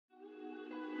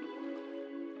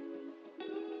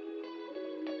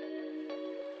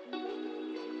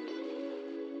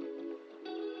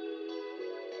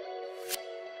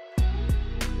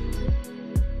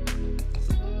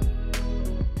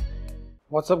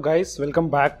What's up guys, welcome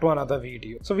back to another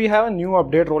video. So we have a new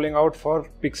update rolling out for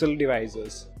Pixel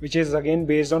devices, which is again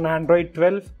based on Android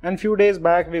 12, and few days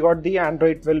back we got the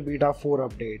Android 12 Beta 4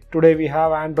 update. Today we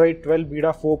have Android 12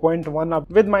 Beta 4.1 up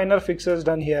with minor fixes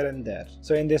done here and there.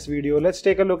 So in this video let's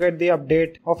take a look at the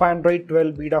update of Android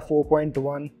 12 Beta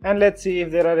 4.1 and let's see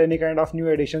if there are any kind of new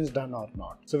additions done or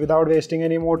not. So without wasting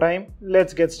any more time,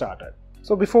 let's get started.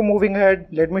 So before moving ahead,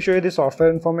 let me show you the software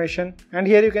information, and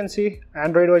here you can see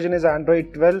Android version is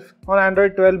Android 12. On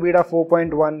Android 12 Beta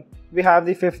 4.1, we have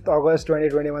the 5th August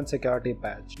 2021 security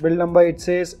patch. Build number it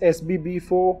says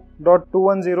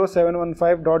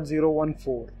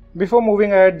SBB4.210715.014. Before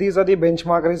moving ahead, these are the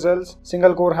benchmark results.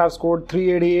 Single core have scored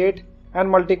 388 and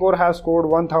multi-core have scored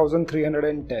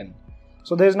 1310.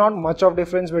 So there is not much of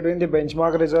difference between the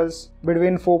benchmark results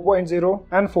between 4.0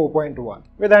 and 4.1.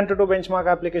 With Antutu benchmark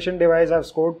application device have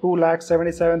scored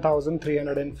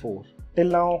 2,77,304. Till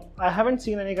now, I haven't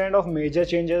seen any kind of major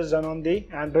changes done on the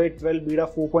Android 12 Beta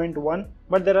 4.1,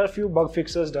 but there are few bug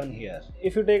fixes done here.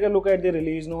 If you take a look at the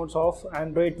release notes of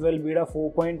Android 12 Beta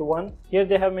 4.1, here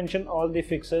they have mentioned all the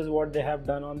fixes what they have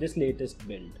done on this latest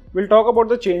build. We'll talk about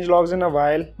the change logs in a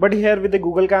while, but here with the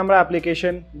Google Camera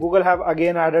application, Google have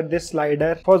again added this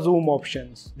slider for zoom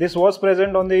options. This was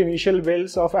present on the initial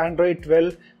builds of Android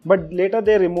 12, but later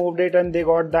they removed it and they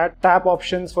got that tap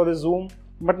options for the zoom.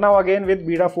 But now again with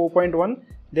Beta 4.1,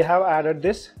 they have added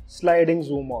this sliding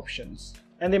zoom options.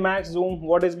 And the max zoom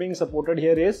what is being supported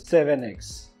here is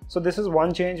 7x. So this is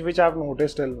one change which I have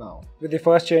noticed till now. With the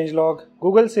first change log,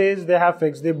 Google says they have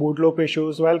fixed the boot loop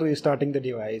issues while restarting the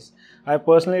device. I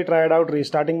personally tried out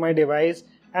restarting my device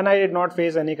and I did not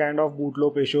face any kind of boot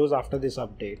loop issues after this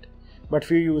update. But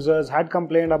few users had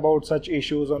complained about such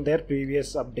issues on their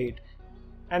previous update.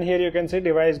 And here you can see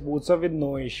device boots up with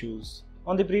no issues.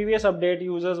 On the previous update,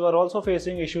 users were also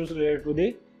facing issues related to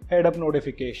the head-up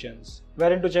notifications,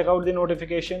 wherein to check out the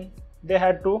notification, they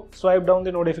had to swipe down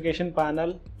the notification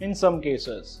panel in some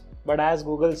cases. But as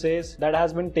Google says, that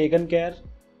has been taken care,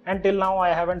 and till now I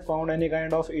haven't found any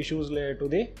kind of issues related to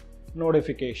the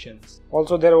notifications.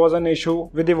 Also there was an issue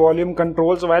with the volume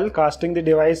controls while casting the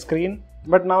device screen,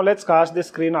 but now let's cast the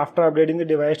screen after updating the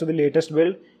device to the latest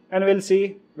build and we'll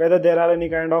see whether there are any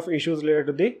kind of issues related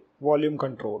to the volume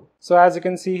control. So as you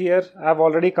can see here, I've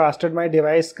already casted my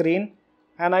device screen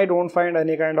and I don't find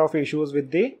any kind of issues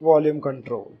with the volume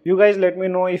control. You guys let me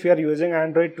know if you are using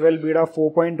Android 12 Beta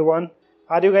 4.1.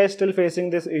 Are you guys still facing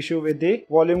this issue with the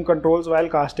volume controls while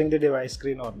casting the device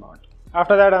screen or not?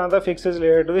 After that, another fix is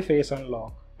related to the face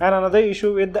unlock. And another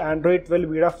issue with the Android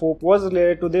 12 Beta 4 was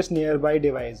related to this nearby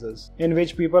devices, in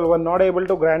which people were not able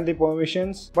to grant the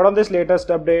permissions. But on this latest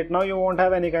update, now you won't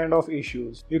have any kind of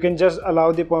issues. You can just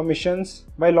allow the permissions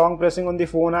by long pressing on the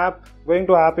phone app, going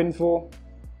to app info,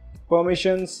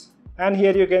 permissions, and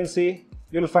here you can see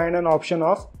you'll find an option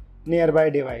of nearby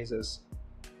devices.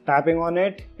 Tapping on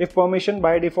it, if permission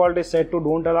by default is set to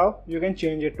don't allow, you can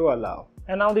change it to allow.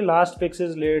 And now the last fix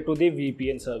is related to the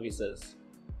VPN services.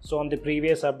 So on the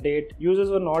previous update, users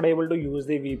were not able to use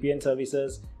the VPN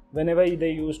services. Whenever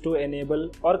they used to enable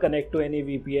or connect to any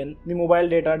VPN, the mobile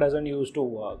data doesn't used to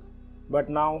work. But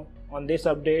now on this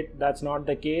update, that's not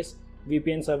the case.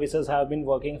 VPN services have been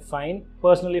working fine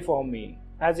personally for me.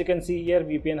 As you can see here,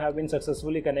 VPN have been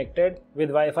successfully connected. With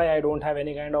Wi-Fi, I don't have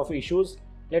any kind of issues.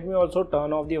 Let me also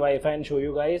turn off the Wi-Fi and show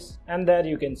you guys. And there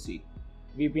you can see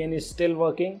VPN is still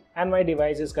working and my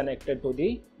device is connected to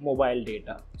the mobile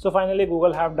data. So finally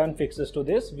Google have done fixes to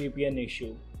this VPN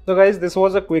issue. So guys, this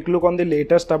was a quick look on the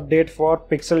latest update for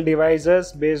Pixel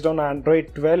devices based on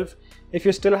Android 12. If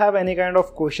you still have any kind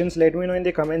of questions, let me know in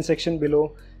the comment section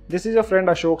below. This is your friend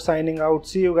Ashok signing out.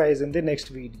 See you guys in the next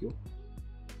video.